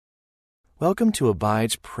Welcome to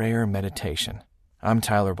Abide's Prayer Meditation. I'm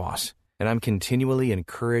Tyler Boss, and I'm continually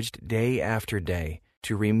encouraged day after day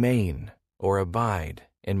to remain or abide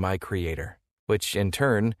in my Creator, which in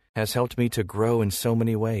turn has helped me to grow in so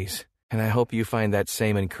many ways. And I hope you find that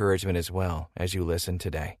same encouragement as well as you listen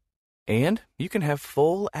today. And you can have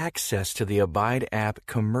full access to the Abide app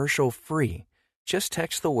commercial-free. Just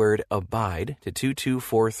text the word ABIDE to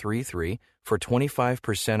 22433 for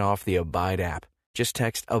 25% off the Abide app. Just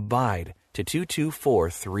text ABIDE to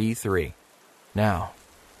 22433. Now,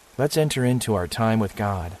 let's enter into our time with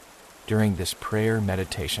God during this prayer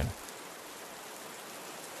meditation.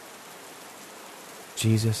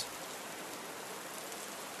 Jesus,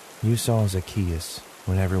 you saw Zacchaeus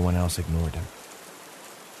when everyone else ignored him.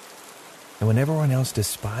 And when everyone else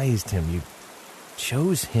despised him, you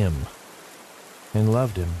chose him and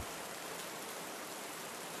loved him.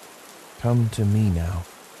 Come to me now,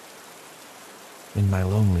 in my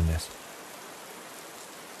loneliness,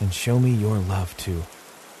 and show me your love too.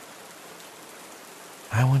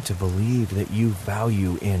 I want to believe that you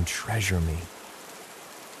value and treasure me.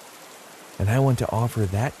 And I want to offer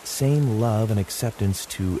that same love and acceptance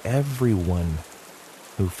to everyone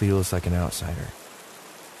who feels like an outsider.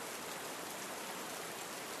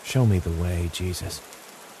 Show me the way, Jesus.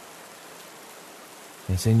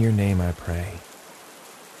 It's in your name I pray.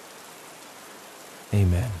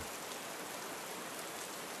 Amen.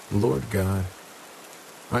 Lord God,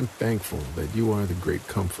 I'm thankful that you are the great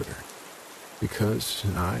comforter, because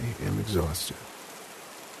I am exhausted.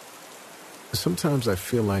 Sometimes I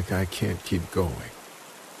feel like I can't keep going,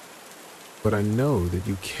 but I know that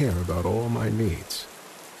you care about all my needs.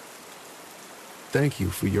 Thank you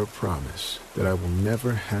for your promise that I will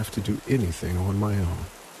never have to do anything on my own.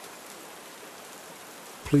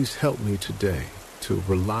 Please help me today to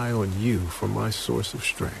rely on you for my source of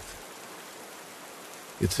strength.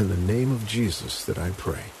 It's in the name of Jesus that I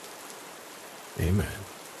pray. Amen.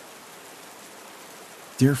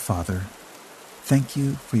 Dear Father, thank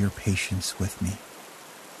you for your patience with me.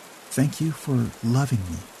 Thank you for loving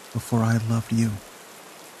me before I loved you.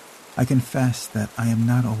 I confess that I am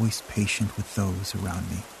not always patient with those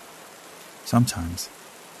around me. Sometimes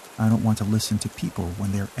I don't want to listen to people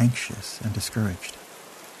when they're anxious and discouraged.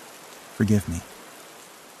 Forgive me.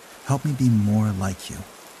 Help me be more like you.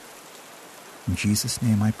 In Jesus'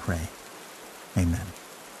 name I pray. Amen.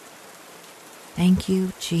 Thank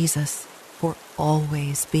you, Jesus, for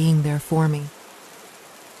always being there for me.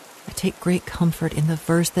 I take great comfort in the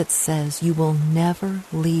verse that says, you will never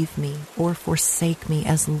leave me or forsake me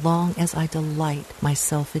as long as I delight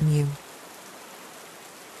myself in you.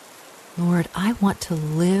 Lord, I want to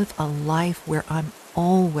live a life where I'm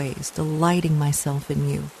always delighting myself in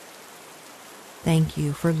you. Thank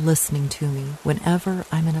you for listening to me whenever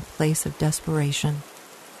I'm in a place of desperation.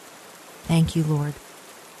 Thank you, Lord.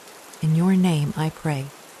 In your name I pray.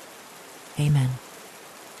 Amen.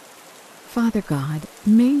 Father God,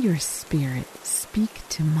 may your Spirit speak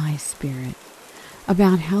to my spirit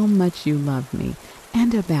about how much you love me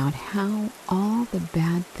and about how all the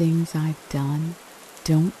bad things I've done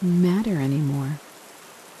don't matter anymore.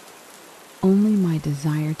 Only my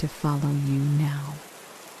desire to follow you now.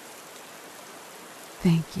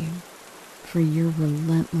 Thank you for your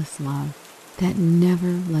relentless love that never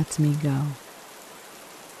lets me go.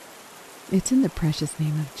 It's in the precious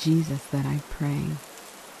name of Jesus that I pray.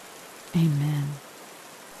 Amen.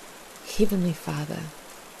 Heavenly Father,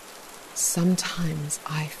 sometimes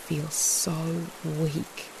I feel so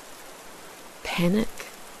weak. Panic,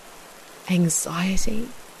 anxiety,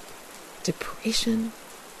 depression,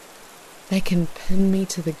 they can pin me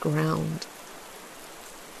to the ground.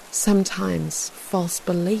 Sometimes false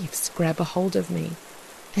beliefs grab a hold of me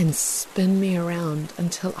and spin me around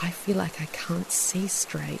until I feel like I can't see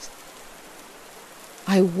straight.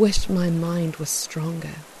 I wish my mind was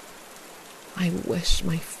stronger. I wish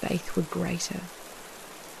my faith were greater.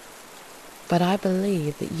 But I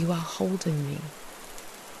believe that you are holding me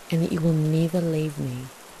and that you will neither leave me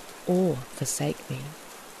or forsake me.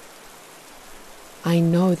 I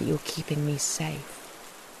know that you're keeping me safe,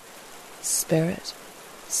 spirit,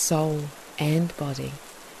 soul, and body,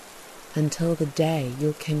 until the day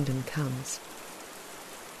your kingdom comes.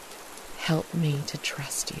 Help me to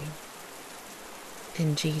trust you.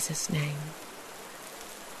 In Jesus' name,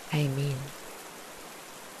 amen.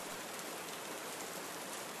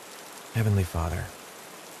 Heavenly Father,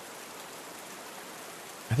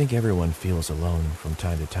 I think everyone feels alone from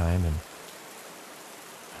time to time and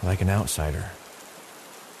like an outsider.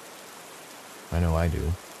 I know I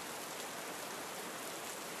do.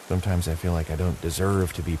 Sometimes I feel like I don't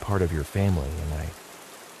deserve to be part of your family, and I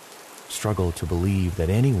struggle to believe that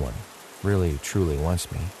anyone really, truly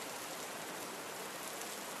wants me.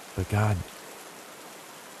 But God,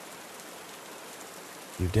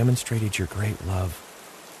 you've demonstrated your great love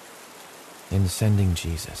in sending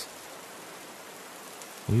Jesus.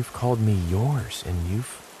 You've called me yours, and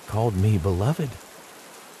you've called me beloved.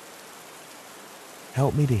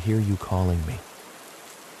 Help me to hear you calling me,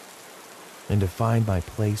 and to find my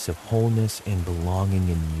place of wholeness and belonging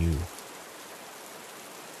in you.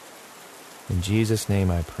 In Jesus'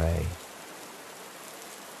 name I pray.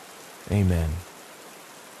 Amen.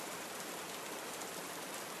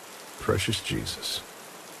 Precious Jesus,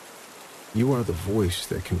 you are the voice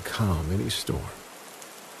that can calm any storm.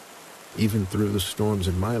 Even through the storms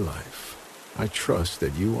in my life, I trust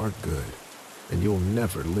that you are good and you'll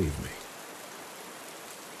never leave me.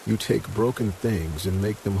 You take broken things and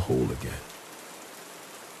make them whole again.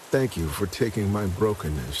 Thank you for taking my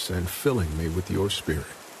brokenness and filling me with your Spirit.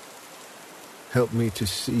 Help me to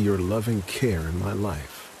see your loving care in my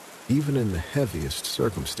life, even in the heaviest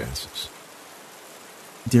circumstances.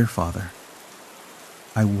 Dear Father,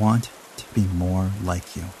 I want to be more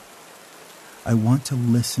like you. I want to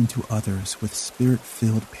listen to others with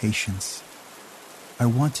Spirit-filled patience. I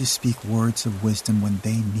want to speak words of wisdom when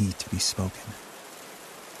they need to be spoken.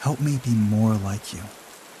 Help me be more like you.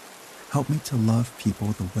 Help me to love people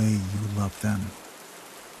the way you love them.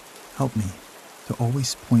 Help me to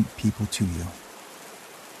always point people to you.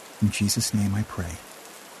 In Jesus' name I pray.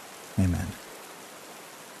 Amen.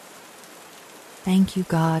 Thank you,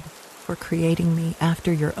 God, for creating me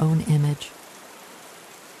after your own image.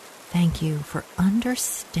 Thank you for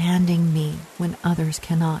understanding me when others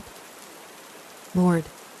cannot. Lord,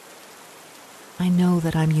 I know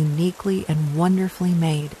that I'm uniquely and wonderfully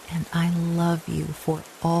made, and I love you for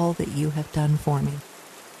all that you have done for me.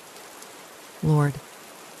 Lord,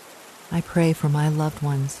 I pray for my loved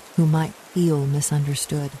ones who might feel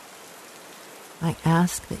misunderstood. I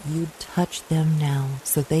ask that you touch them now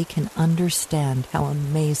so they can understand how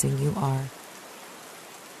amazing you are.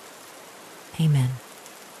 Amen.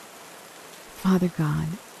 Father God,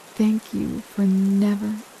 thank you for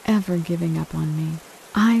never, ever giving up on me.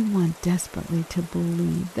 I want desperately to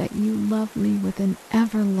believe that you love me with an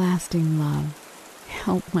everlasting love.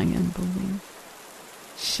 Help my unbelief.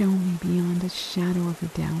 Show me beyond a shadow of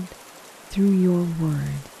a doubt, through your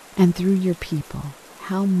word and through your people,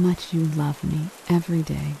 how much you love me every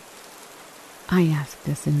day. I ask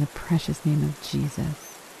this in the precious name of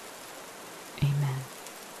Jesus. Amen.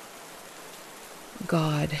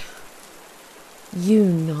 God, you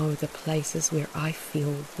know the places where I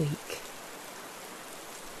feel weak.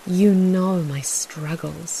 You know my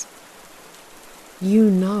struggles. You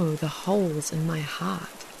know the holes in my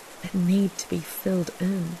heart that need to be filled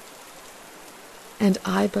in. And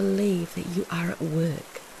I believe that you are at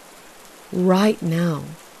work right now,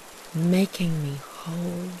 making me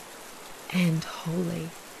whole and holy.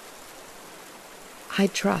 I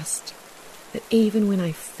trust that even when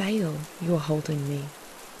I fail, you are holding me.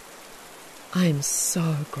 I am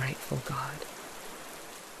so grateful, God.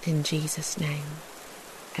 In Jesus' name,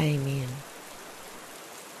 amen.